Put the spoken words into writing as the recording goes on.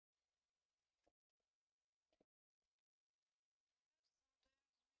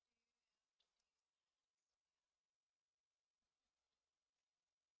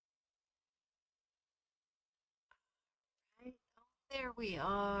There we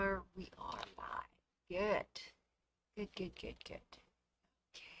are. We are live. Good. Good, good, good, good.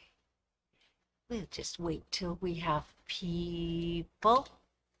 Okay. We'll just wait till we have people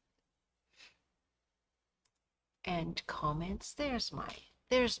and comments. There's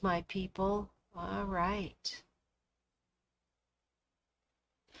my people. All right.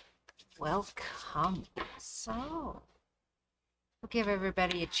 Welcome. So, we'll give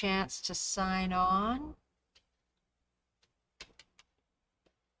everybody a chance to sign on.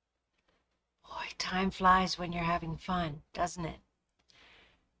 Boy, time flies when you're having fun, doesn't it?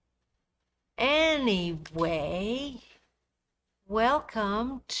 Anyway,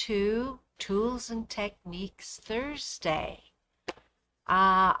 welcome to Tools and Techniques Thursday.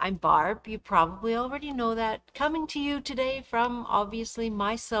 I'm Barb. You probably already know that. Coming to you today from obviously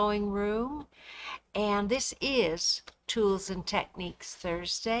my sewing room. And this is Tools and Techniques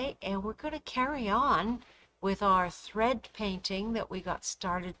Thursday. And we're going to carry on with our thread painting that we got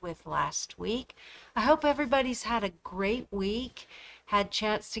started with last week. I hope everybody's had a great week. Had a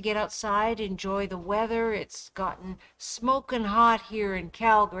chance to get outside, enjoy the weather. It's gotten smoking hot here in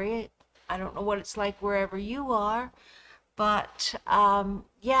Calgary. I don't know what it's like wherever you are. But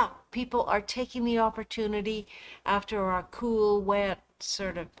yeah, people are taking the opportunity after our cool, wet,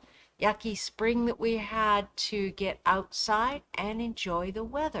 sort of yucky spring that we had to get outside and enjoy the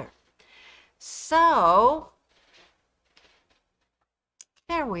weather. So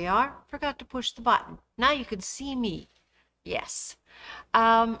there we are. Forgot to push the button. Now you can see me. Yes.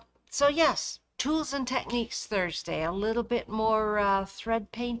 So yes, Tools and Techniques Thursday. A little bit more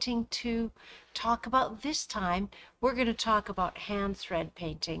thread painting to talk about this time. We're going to talk about hand thread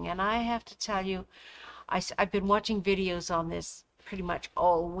painting. And I have to tell you, I've been watching videos on this pretty much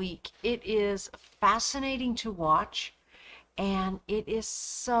all week. It is fascinating to watch. And it is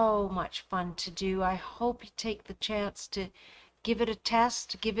so much fun to do. I hope you take the chance to give it a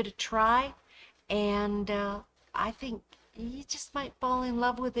test, give it a try. And I think you just might fall in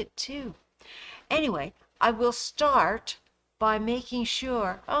love with it too. Anyway, I will start by making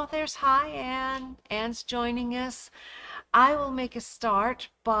sure, oh, there's hi, Anne. Anne's joining us. I will make a start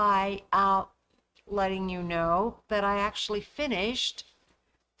by letting you know that I actually finished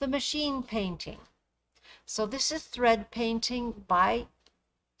the machine painting. So this is thread painting by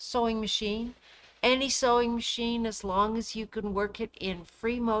sewing machine. Any sewing machine, as long as you can work it in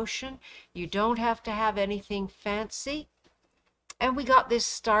free motion. You don't have to have anything fancy. And we got this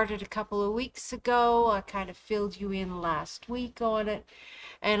started a couple of weeks ago. I kind of filled you in last week on it.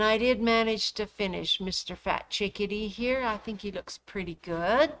 And I did manage to finish Mr. Fat Chickadee here. I think he looks pretty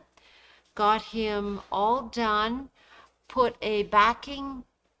good. Got him all done. Put a batting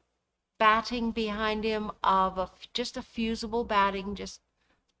behind him of just a fusible batting. Just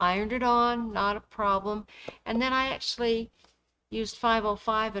ironed it on, not a problem. And then I actually used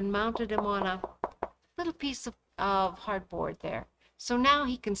 505 and mounted him on a little piece of hardboard there. So now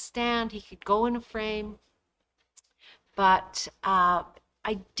he can stand, he could go in a frame, but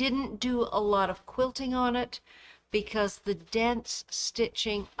I didn't do a lot of quilting on it because the dense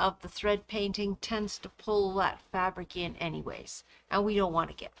stitching of the thread painting tends to pull that fabric in anyways, and we don't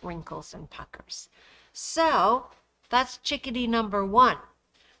want to get wrinkles and puckers. So that's chickadee number 1.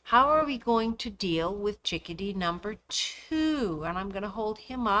 How are we going to deal with chickadee number 2? And I'm going to hold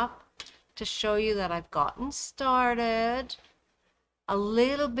him up to show you that I've gotten started. A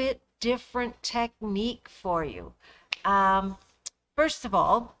little bit different technique for you. First of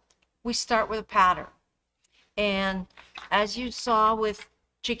all, we start with a pattern. And as you saw with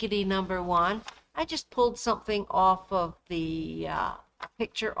chickadee number 1, I just pulled something off of the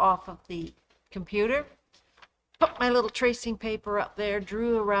picture off of the computer. Put my little tracing paper up there,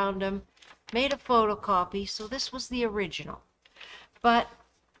 drew around them, made a photocopy. So this was the original. But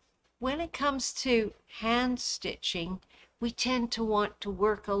when it comes to hand stitching, we tend to want to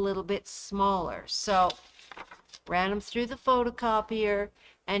work a little bit smaller. So ran them through the photocopier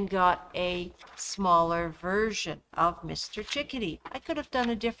and got a smaller version of Mr. Chickadee. I could have done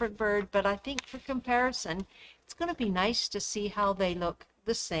a different bird, but I think for comparison, it's going to be nice to see how they look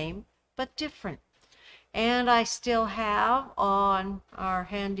the same but different. And I still have on our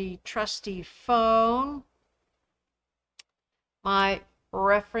handy trusty phone my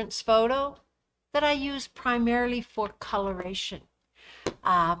reference photo that I use primarily for coloration.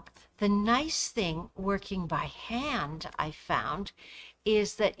 The nice thing working by hand, I found,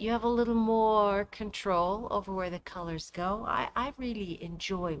 is that you have a little more control over where the colors go. I really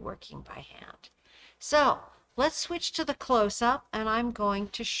enjoy working by hand. So let's switch to the close-up, and I'm going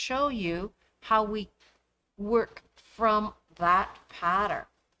to show you how we work from that pattern.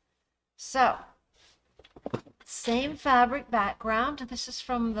 So Same fabric background. This is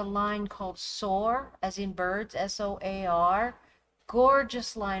from the line called Soar, as in birds, S-O-A-R.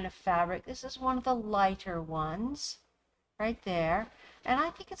 Gorgeous line of fabric. This is one of the lighter ones right there. And I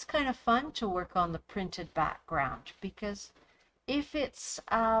think it's kind of fun to work on the printed background because if it's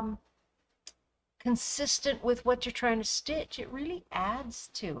consistent with what you're trying to stitch, it really adds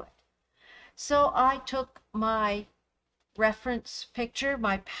to it. So I took my reference picture,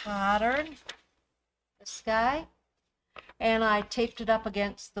 my pattern, this guy, and I taped it up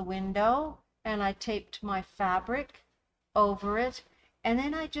against the window, and I taped my fabric over it, and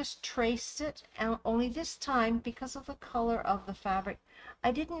then I just traced it, and only this time, because of the color of the fabric,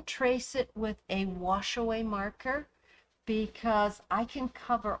 I didn't trace it with a wash away marker because I can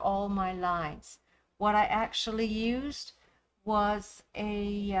cover all my lines. What I actually used was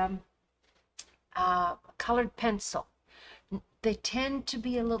a colored pencil. They tend to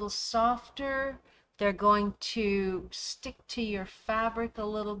be a little softer. They're going to stick to your fabric a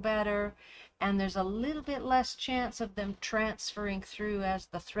little better, and there's a little bit less chance of them transferring through as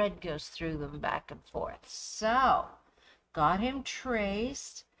the thread goes through them back and forth. So, got him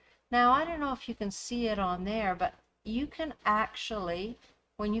traced. Now, I don't know if you can see it on there, but you can actually,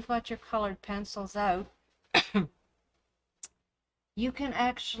 when you've got your colored pencils out, you can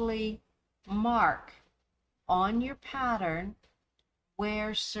actually mark on your pattern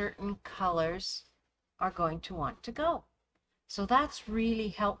where certain colors are going to want to go. So that's really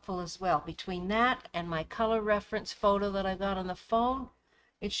helpful as well. Between that and my color reference photo that I got on the phone,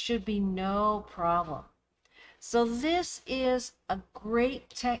 it should be no problem. So this is a great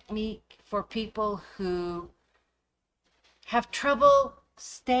technique for people who have trouble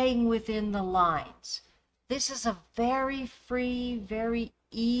staying within the lines. This is a very free, very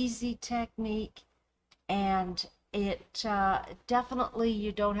easy technique, and it definitely,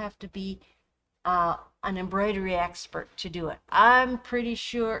 you don't have to be an embroidery expert to do it. I'm pretty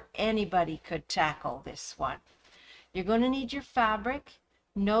sure anybody could tackle this one. You're going to need your fabric,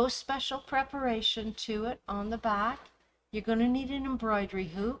 no special preparation to it on the back. You're going to need an embroidery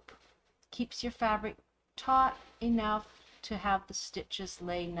hoop. Keeps your fabric taut enough to have the stitches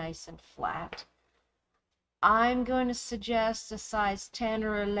lay nice and flat. I'm going to suggest a size 10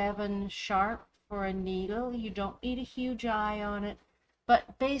 or 11 sharp for a needle. You don't need a huge eye on it,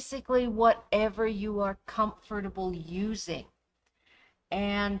 but basically whatever you are comfortable using.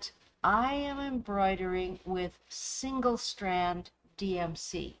 And I am embroidering with single strand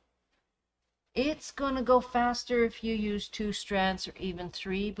DMC. It's going to go faster if you use 2 strands or even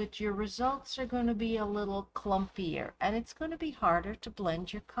 3, but your results are going to be a little clumpier, and it's going to be harder to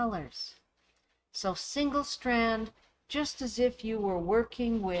blend your colors. So single strand, just as if you were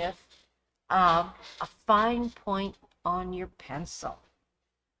working with a fine point on your pencil.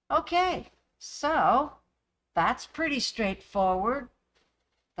 Okay, so that's pretty straightforward.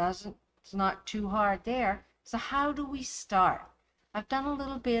 It's not too hard there. So how do we start? I've done a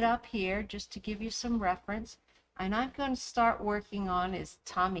little bit up here just to give you some reference, and I'm going to start working on his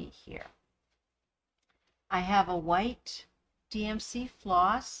tummy here. I have a white DMC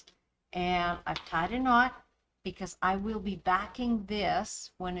floss, and I've tied a knot because I will be backing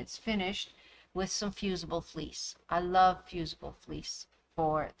this when it's finished with some fusible fleece. I love fusible fleece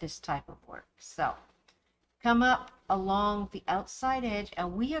for this type of work. So come up along the outside edge,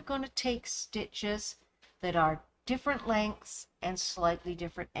 and we are going to take stitches that are different lengths and slightly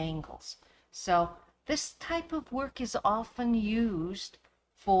different angles. So this type of work is often used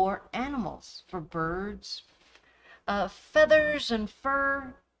for animals, for birds. Feathers and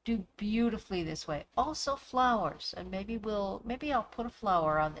fur do beautifully this way. Also flowers, and maybe I'll put a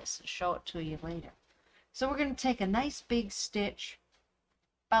flower on this and show it to you later. So we're going to take a nice big stitch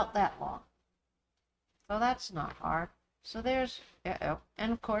about that long. So that's not hard. So there's,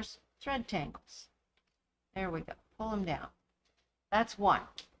 and of course, thread tangles. There we go. Pull them down. That's one.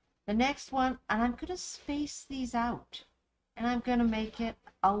 The next one, and I'm going to space these out, and I'm going to make it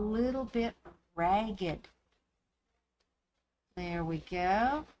a little bit ragged. There we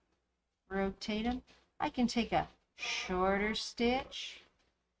go. Rotate them. I can take a shorter stitch.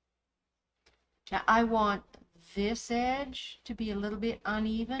 Now I want this edge to be a little bit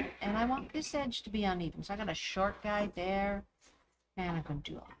uneven, and I want this edge to be uneven. So I got a short guy there, and I'm going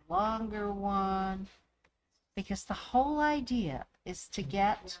to do a longer one, because the whole idea is to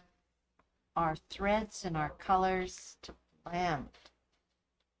get our threads and our colors to blend.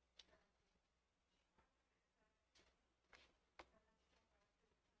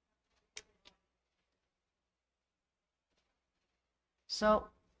 So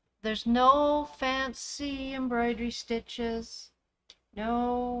there's no fancy embroidery stitches,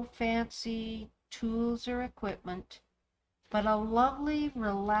 no fancy tools or equipment, but a lovely,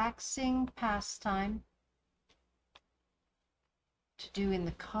 relaxing pastime to do in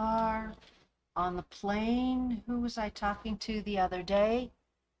the car, on the plane. Who was I talking to the other day?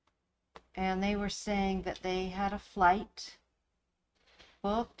 And they were saying that they had a flight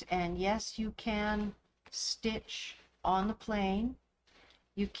booked, and yes, you can stitch on the plane.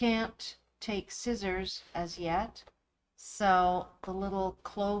 You can't take scissors as yet, so the little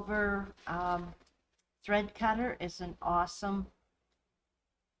Clover thread cutter is an awesome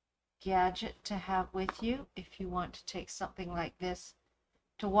gadget to have with you if you want to take something like this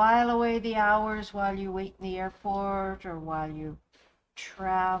to while away the hours while you wait in the airport or while you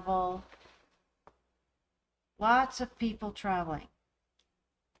travel. Lots of people traveling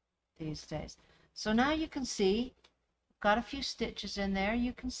these days. So now you can see, got a few stitches in there.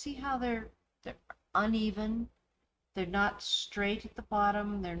 You can see how they're uneven. They're not straight at the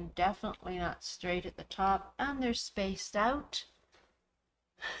bottom. They're definitely not straight at the top, and they're spaced out.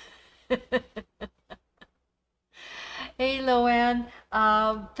 Hey, Loanne,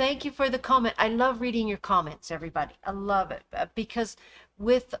 thank you for the comment. I love reading your comments, everybody. I love it because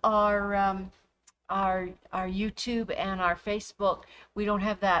with our YouTube and our Facebook, we don't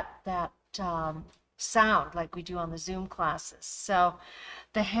have that sound like we do on the Zoom classes. So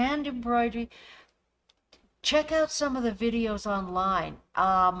the hand embroidery, check out some of the videos online.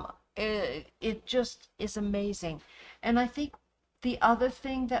 It just is amazing. And I think the other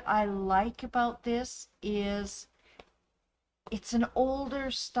thing that I like about this is it's an older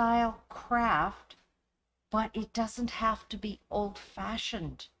style craft, but it doesn't have to be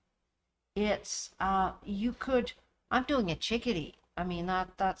old-fashioned. It's you could, I'm doing a chickadee. I mean,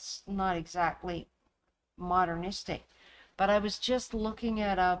 that's not exactly modernistic, but I was just looking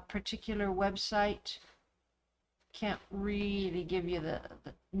at a particular website. Can't really give you the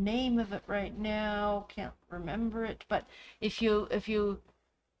name of it right now, can't remember it, but if you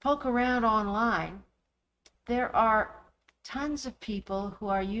poke around online, there are tons of people who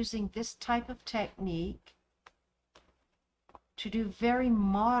are using this type of technique to do very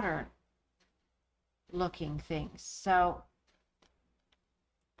modern looking things. So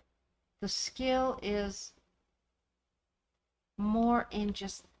the skill is more in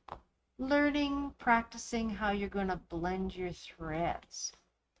just learning, practicing how you're going to blend your threads.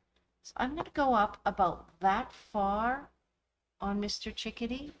 So I'm going to go up about that far on Mr.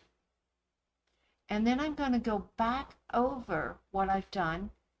 Chickadee, and then I'm going to go back over what I've done,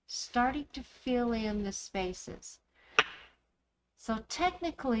 starting to fill in the spaces. So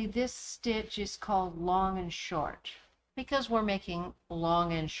technically this stitch is called long and short because we're making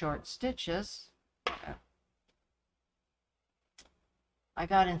long and short stitches. I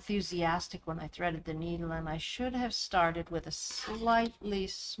got enthusiastic when I threaded the needle, and I should have started with a slightly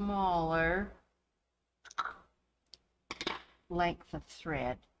smaller length of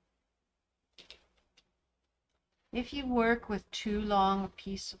thread. If you work with too long a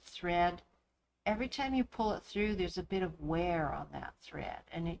piece of thread, every time you pull it through, there's a bit of wear on that thread,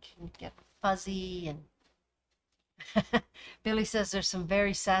 and it can get fuzzy. And Billy says there's some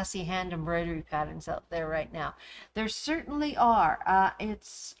very sassy hand embroidery patterns out there right now. There certainly are. I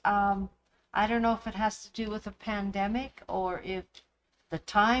don't know if it has to do with a pandemic or if the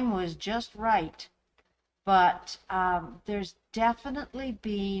time was just right, but there's definitely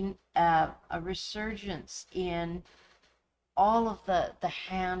been a resurgence in all of the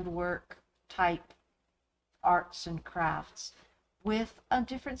handwork type arts and crafts with a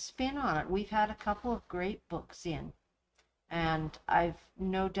different spin on it. We've had a couple of great books in, and I've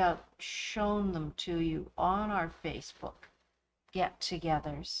no doubt shown them to you on our Facebook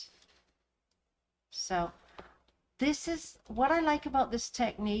get-togethers. So this is what I like about this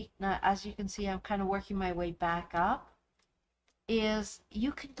technique. Now, as you can see, I'm kind of working my way back up, is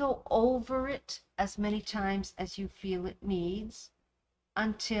you can go over it as many times as you feel it needs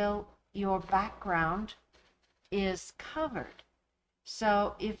until your background is covered.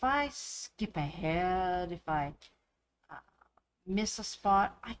 So if I skip ahead, if I miss a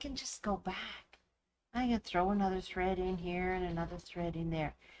spot, I can just go back. I can throw another thread in here and another thread in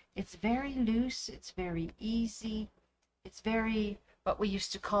there. It's very loose, it's very easy, it's very what we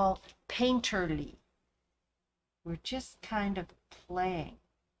used to call painterly. We're just kind of playing.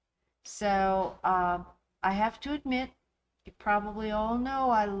 So I have to admit, you probably all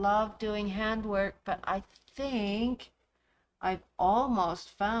know I love doing handwork, but I think I've almost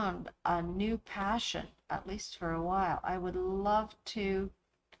found a new passion, at least for a while. I would love to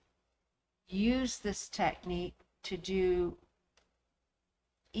use this technique to do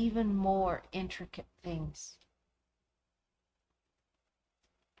even more intricate things.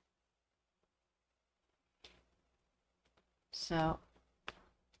 So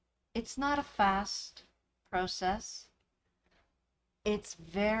it's not a fast process. It's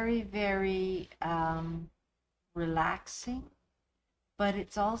very, very relaxing, but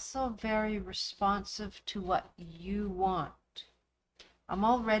it's also very responsive to what you want. I'm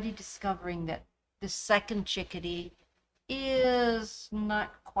already discovering that the second chickadee is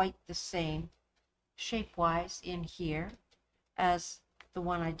not quite the same shape-wise in here as the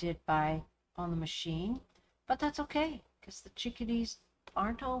one I did by on the machine, but that's okay because the chickadees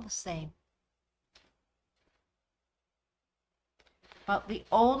aren't all the same. But the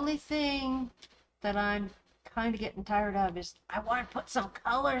only thing that I'm kind of getting tired of is I want to put some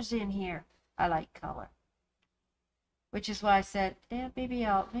colors in here. I like color, which is why I said, yeah, maybe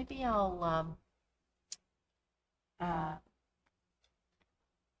I'll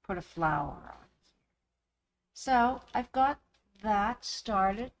put a flower on. So I've got that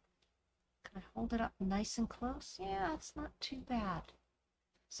started. Can I hold it up nice and close? Yeah, it's not too bad.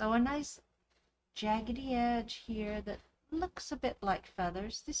 So a nice jaggedy edge here that looks a bit like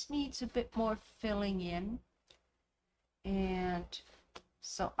feathers. This needs a bit more filling in. And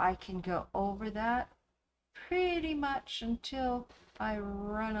so I can go over that pretty much until I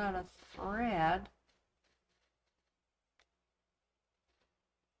run out of thread.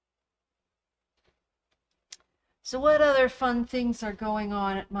 So what other fun things are going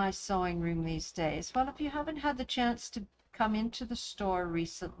on at my sewing room these days? Well, if you haven't had the chance to come into the store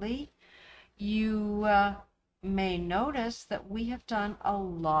recently, you may notice that we have done a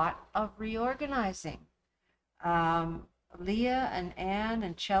lot of reorganizing. Leah and Anne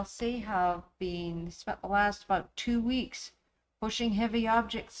and Chelsea have spent the last about 2 weeks pushing heavy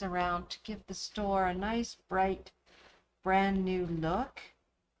objects around to give the store a nice, bright, brand new look,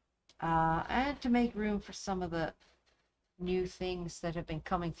 and to make room for some of the new things that have been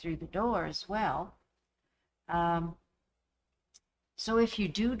coming through the door as well. So if you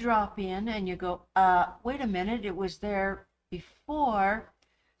do drop in and you go, wait a minute, it was there before,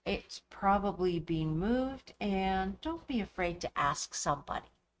 it's probably been moved, and don't be afraid to ask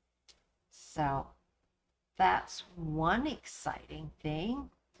somebody. So that's one exciting thing.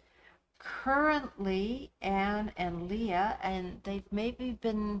 Currently, Anne and Leah, and they've maybe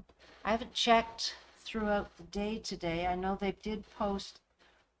been, I haven't checked throughout the day today. I know they did post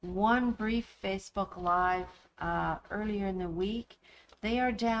one brief Facebook Live earlier in the week. They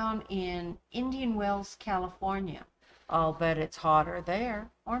are down in Indian Wells, California. I'll bet it's hotter there,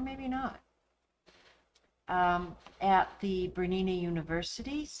 or maybe not. At the Bernina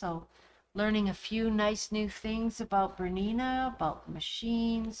University, so learning a few nice new things about Bernina, about the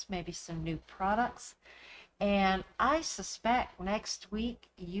machines, maybe some new products. And I suspect next week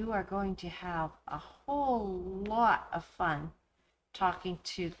you are going to have a whole lot of fun talking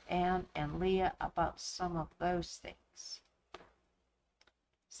to Anne and Leah about some of those things.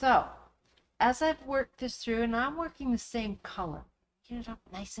 So, as I've worked this through, and I'm working the same color, get it up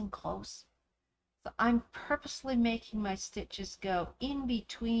nice and close. So I'm purposely making my stitches go in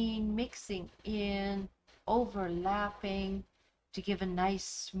between, mixing in, overlapping to give a nice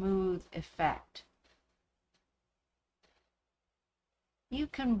smooth effect. You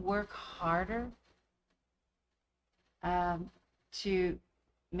can work harder to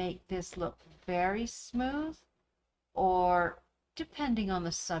make this look very smooth, or depending on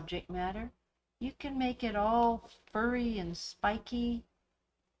the subject matter, you can make it all furry and spiky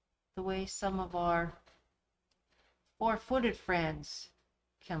the way some of our four-footed friends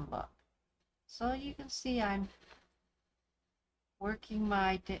can look. So you can see I'm working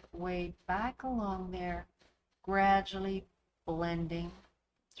my way back along there, gradually blending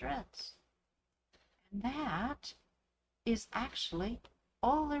threads. And that is actually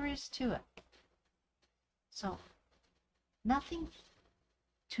all there is to it. So nothing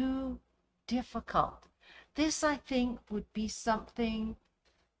too difficult. This, I think, would be something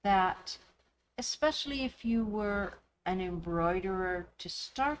that, especially if you were an embroiderer to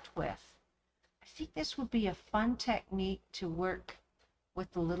start with, I think this would be a fun technique to work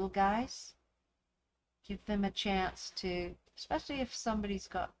with the little guys. Give them a chance to, especially if somebody's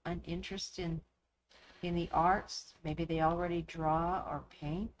got an interest in the arts, maybe they already draw or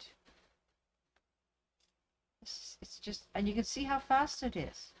paint. It's just, and you can see how fast it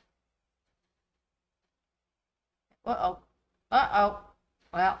is. Uh-oh. Uh-oh.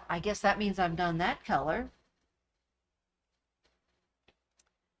 Well, I guess that means I've done that color.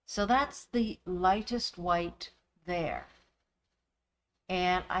 So that's the lightest white there.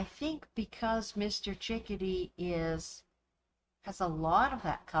 And I think because Mr. Chickadee has a lot of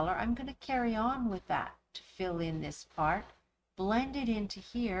that color, I'm going to carry on with that to fill in this part, blend it into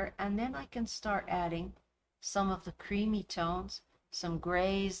here, and then I can start adding some of the creamy tones, some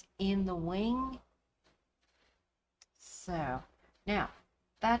grays in the wing. So now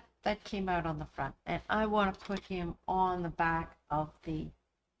that came out on the front, and I want to put him on the back of the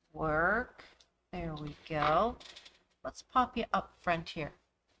work. There we go. Let's pop you up front here.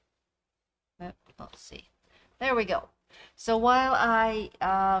 Let's see. There we go. So while I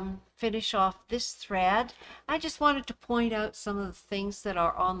finish off this thread, I just wanted to point out some of the things that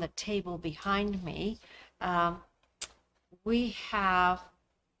are on the table behind me. We have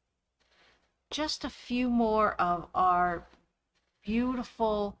just a few more of our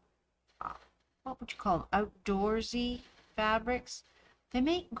beautiful, what would you call them, outdoorsy fabrics. They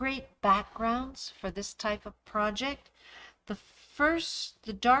make great backgrounds for this type of project.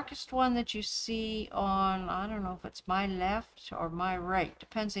 The darkest one that you see on, I don't know if it's my left or my right,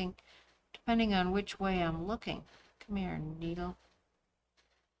 depending on which way I'm looking. Come here, needle.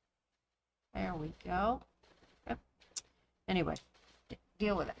 There we go. Yep. Anyway,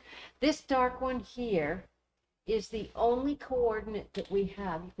 deal with it. This dark one here is the only coordinate that we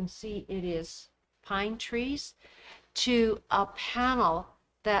have. You can see it is pine trees to a panel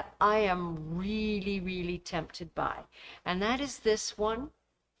that I am really, really tempted by. And that is this one.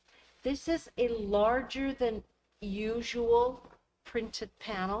 This is a larger than usual printed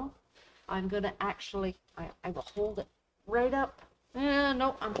panel. I'm going to actually, I will hold it right up.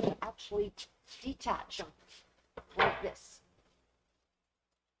 No, I'm going to actually detach them like this.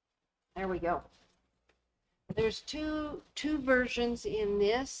 There we go. There's two versions in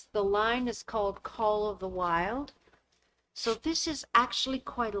this. The line is called Call of the Wild. So this is actually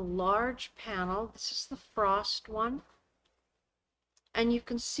quite a large panel. This is the frost one. And you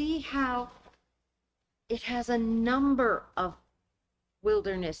can see how it has a number of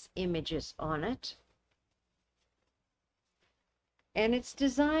wilderness images on it. And it's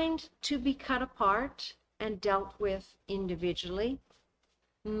designed to be cut apart and dealt with individually,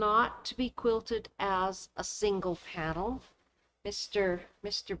 not to be quilted as a single panel. Mr.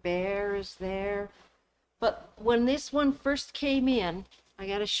 Bear is there. But when this one first came in, I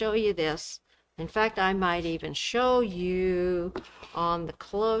got to show you this. In fact, I might even show you on the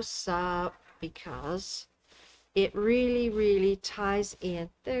close-up because it really, really ties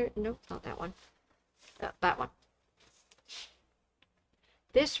in. There, nope, not that one. That one.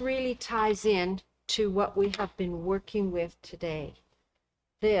 This really ties in to what we have been working with today.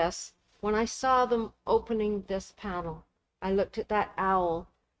 This, when I saw them opening this panel, I looked at that owl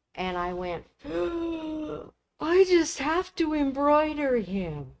and I went, oh, I just have to embroider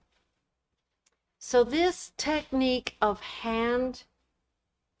him. So this technique of hand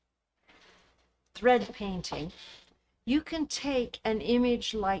thread painting, you can take an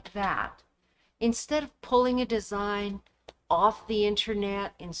image like that, instead of pulling a design off the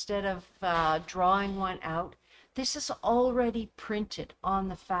internet, instead of drawing one out, this is already printed on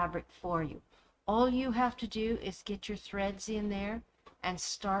the fabric for you. All you have to do is get your threads in there and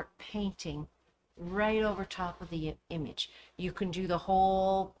start painting right over top of the image. You can do the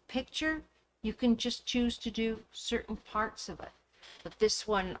whole picture. You can just choose to do certain parts of it. But this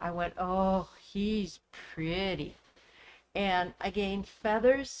one, I went, oh, he's pretty. And again,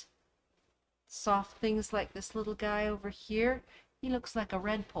 feathers, soft things like this little guy over here, he looks like a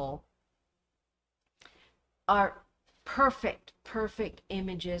redpoll, are perfect, perfect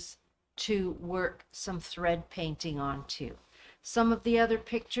images to work some thread painting onto. Some of the other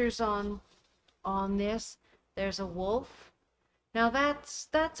pictures on this, there's a wolf. Now that's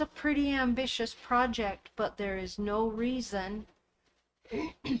a pretty ambitious project, but there is no reason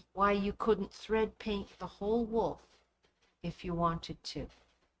why you couldn't thread paint the whole wolf if you wanted to.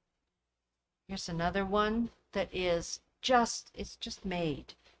 Here's another one that is it's just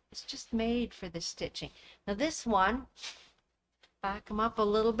made. It's just made for this stitching. Now this one, back them up a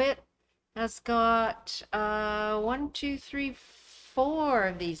little bit, has got 1, 2, 3, 4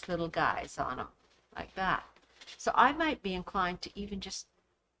 of these little guys on them, like that. So I might be inclined to even just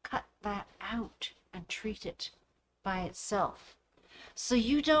cut that out and treat it by itself. So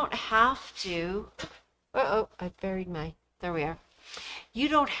you don't have to, uh-oh, I buried my, there we are. You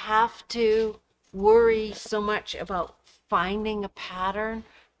don't have to worry so much about finding a pattern,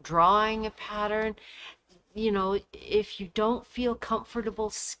 drawing a pattern. You know, if you don't feel comfortable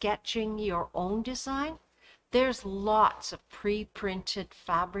sketching your own design, there's lots of pre-printed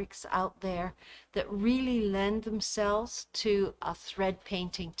fabrics out there that really lend themselves to a thread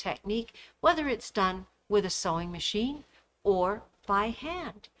painting technique, whether it's done with a sewing machine or by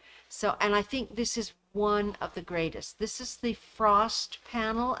hand. So, and I think this is one of the greatest. This is the frost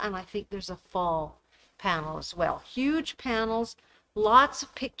panel, and I think there's a fall panel as well. Huge panels, lots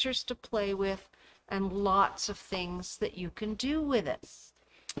of pictures to play with. and lots of things that you can do with it.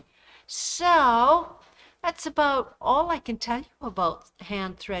 So that's about all I can tell you about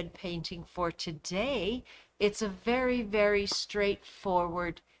hand thread painting for today. It's a very, very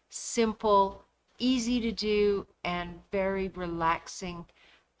straightforward, simple, easy to do, and very relaxing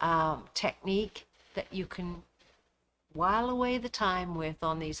technique that you can while away the time with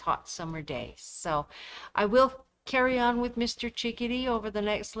on these hot summer days. So I will carry on with Mr. Chickadee over the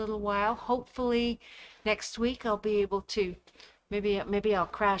next little while. Hopefully next week I'll be able to, maybe I'll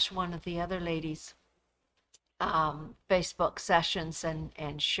crash one of the other ladies' Facebook sessions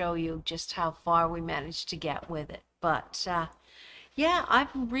and show you just how far we managed to get with it. But yeah,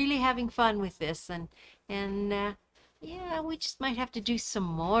 I'm really having fun with this, and yeah, we just might have to do some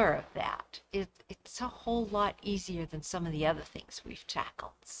more of that. It's a whole lot easier than some of the other things we've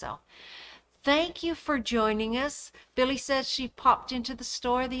tackled. So thank you for joining us. Billy says she popped into the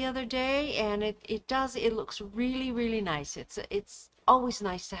store the other day, and it looks really, really nice. It's always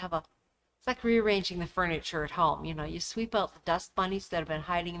nice to have it's like rearranging the furniture at home. You know, you sweep out the dust bunnies that have been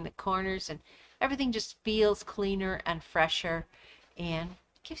hiding in the corners, and everything just feels cleaner and fresher, and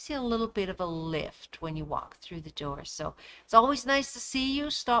gives you a little bit of a lift when you walk through the door. So it's always nice to see you.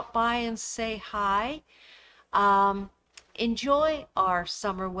 Stop by and say hi. Enjoy our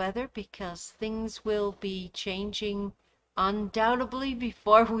summer weather, because things will be changing undoubtedly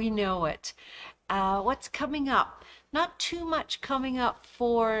before we know it. What's coming up? Not too much coming up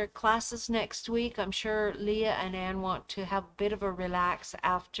for classes next week. I'm sure Leah and Anne want to have a bit of a relax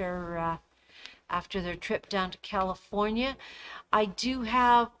after their trip down to California. I do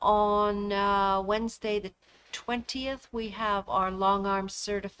have on Wednesday the 20th, we have our long arm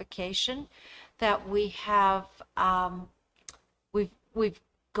certification that we have. We've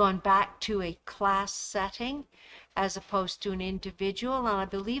gone back to a class setting as opposed to an individual, and I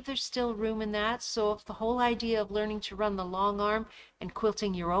believe there's still room in that. So if the whole idea of learning to run the long arm and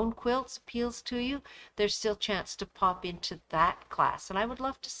quilting your own quilts appeals to you, there's still chance to pop into that class, and I would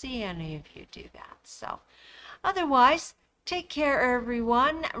love to see any of you do that. So otherwise, take care,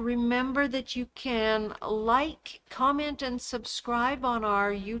 everyone. Remember that you can like, comment, and subscribe on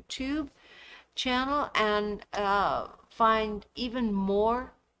our YouTube channel, and find even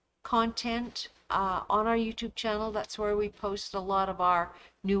more content on our YouTube channel. That's where we post a lot of our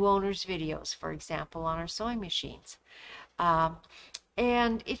new owners videos, for example, on our sewing machines.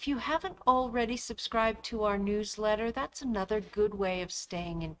 And if you haven't already subscribed to our newsletter, that's another good way of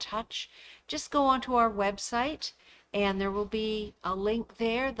staying in touch. Just go onto our website, and there will be a link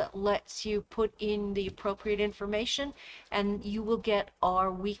there that lets you put in the appropriate information, and you will get our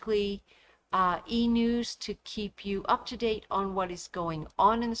weekly e-news to keep you up to date on what is going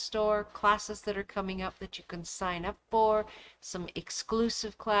on in the store, classes that are coming up that you can sign up for, some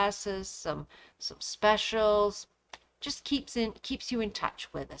exclusive classes, some specials. Just keeps you in touch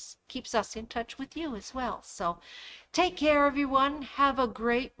with us, keeps us in touch with you as well. So take care, everyone. Have a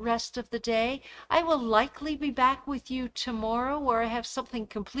great rest of the day. I will likely be back with you tomorrow, where I have something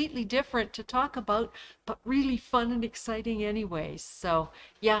completely different to talk about, but really fun and exciting anyways. So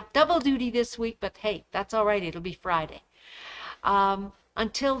yeah, double duty this week, but hey, that's all right. It'll be Friday.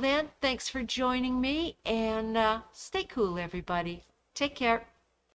 Until then, thanks for joining me, and stay cool, everybody. Take care.